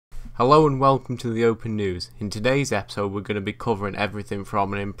Hello and welcome to the Open News. In today's episode we're going to be covering everything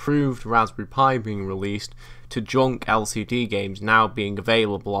from an improved Raspberry Pi being released to junk LCD games now being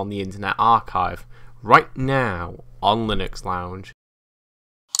available on the Internet Archive right now on Linux Lounge.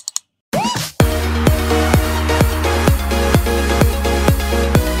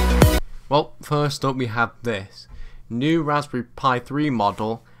 Well, first up we have this. New Raspberry Pi 3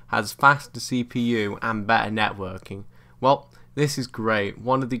 model has faster CPU and better networking. Well, this is great.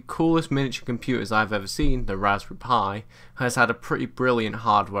 One of the coolest miniature computers I've ever seen, the Raspberry Pi, has had a pretty brilliant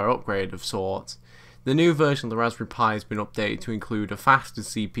hardware upgrade of sorts. The new version of the Raspberry Pi has been updated to include a faster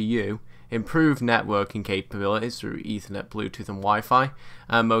CPU, improved networking capabilities through Ethernet, Bluetooth and Wi-Fi,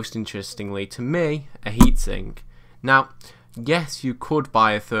 and most interestingly to me, a heatsink. Now, yes, you could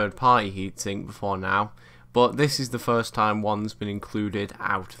buy a third-party heatsink before now, but this is the first time one's been included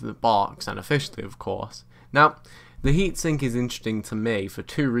out of the box, and officially of course. Now, the heatsink is interesting to me for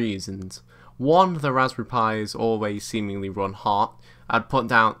two reasons. One, the Raspberry Pis always seemingly run hot. I'd put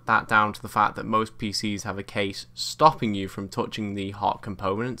that down to the fact that most PCs have a case stopping you from touching the hot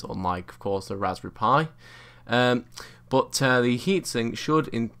components, unlike of course the Raspberry Pi. But the heatsink should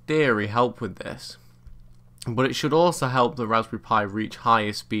in theory help with this. But it should also help the Raspberry Pi reach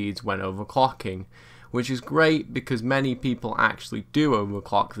higher speeds when overclocking, which is great because many people actually do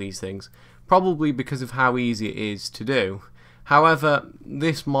overclock these things, probably because of how easy it is to do. However,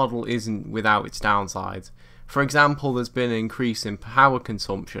 this model isn't without its downsides. For example, there's been an increase in power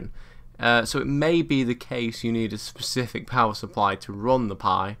consumption, so it may be the case you need a specific power supply to run the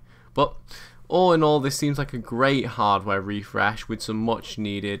Pi, but all in all this seems like a great hardware refresh with some much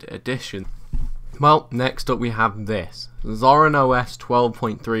needed addition. Well, next up we have this, Zorin OS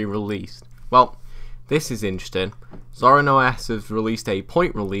 12.3 released. Well, this is interesting. Zorin OS has released a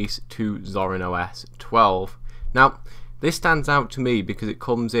point release to Zorin OS 12. Now, this stands out to me because it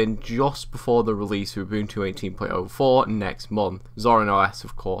comes in just before the release of Ubuntu 18.04 next month, Zorin OS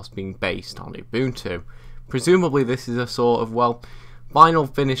of course being based on Ubuntu. Presumably this is a sort of, well, final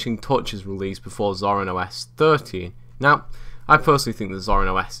finishing touches release before Zorin OS 13. Now, I personally think that Zorin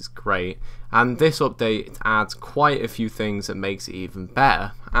OS is great, and this update adds quite a few things that makes it even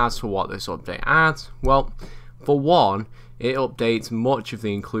better. As for what this update adds, well, for one, it updates much of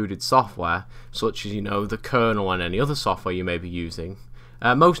the included software, such as, the kernel and any other software you may be using.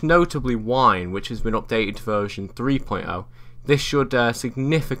 Most notably Wine, which has been updated to version 3.0. This should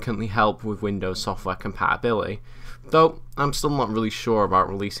significantly help with Windows software compatibility, though I'm still not really sure about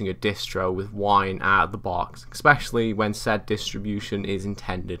releasing a distro with Wine out of the box, especially when said distribution is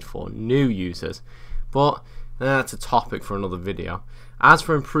intended for new users. But that's a topic for another video. As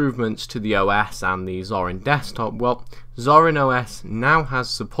for improvements to the OS and the Zorin desktop, well, Zorin OS now has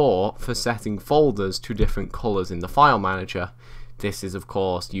support for setting folders to different colours in the file manager. This is of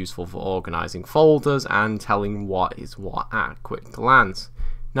course useful for organising folders and telling what is what at a quick glance.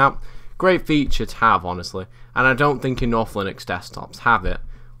 Now, great feature to have honestly, and I don't think enough Linux desktops have it.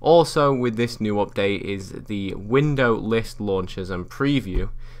 Also with this new update is the window list launchers and preview,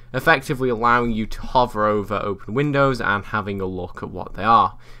 effectively allowing you to hover over open windows and having a look at what they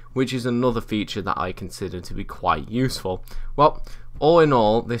are, which is another feature that I consider to be quite useful. Well, all in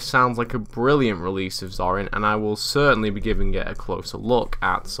all, this sounds like a brilliant release of Zorin, and I will certainly be giving it a closer look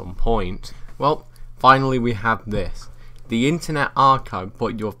at some point. Well, finally we have this. The Internet Archive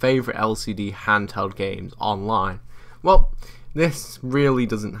put your favourite LCD handheld games online. Well, this really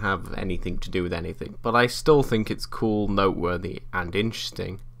doesn't have anything to do with anything, but I still think it's cool, noteworthy and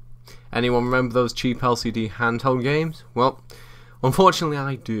interesting. Anyone remember those cheap LCD handheld games? Well, unfortunately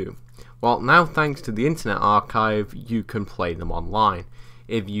I do. Well, now thanks to the Internet Archive, you can play them online,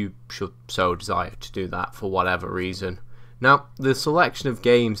 if you should so desire to do that for whatever reason. Now, the selection of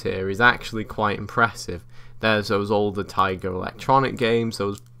games here is actually quite impressive. There's those older Tiger Electronic games,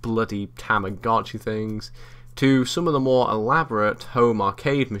 those bloody Tamagotchi things, to some of the more elaborate home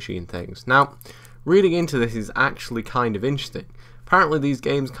arcade machine things. Now, reading into this is actually kind of interesting. Apparently these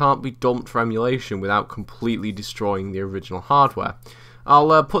games can't be dumped for emulation without completely destroying the original hardware.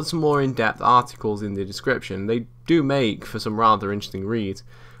 I'll put some more in-depth articles in the description. They do make for some rather interesting reads.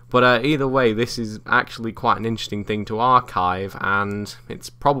 But either way, this is actually quite an interesting thing to archive, and it's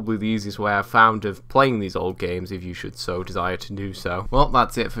probably the easiest way I've found of playing these old games if you should so desire to do so. Well,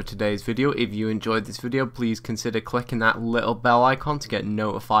 that's it for today's video. If you enjoyed this video, please consider clicking that little bell icon to get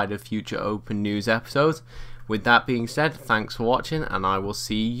notified of future Open News episodes. With that being said, thanks for watching, and I will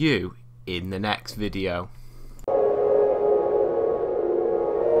see you in the next video.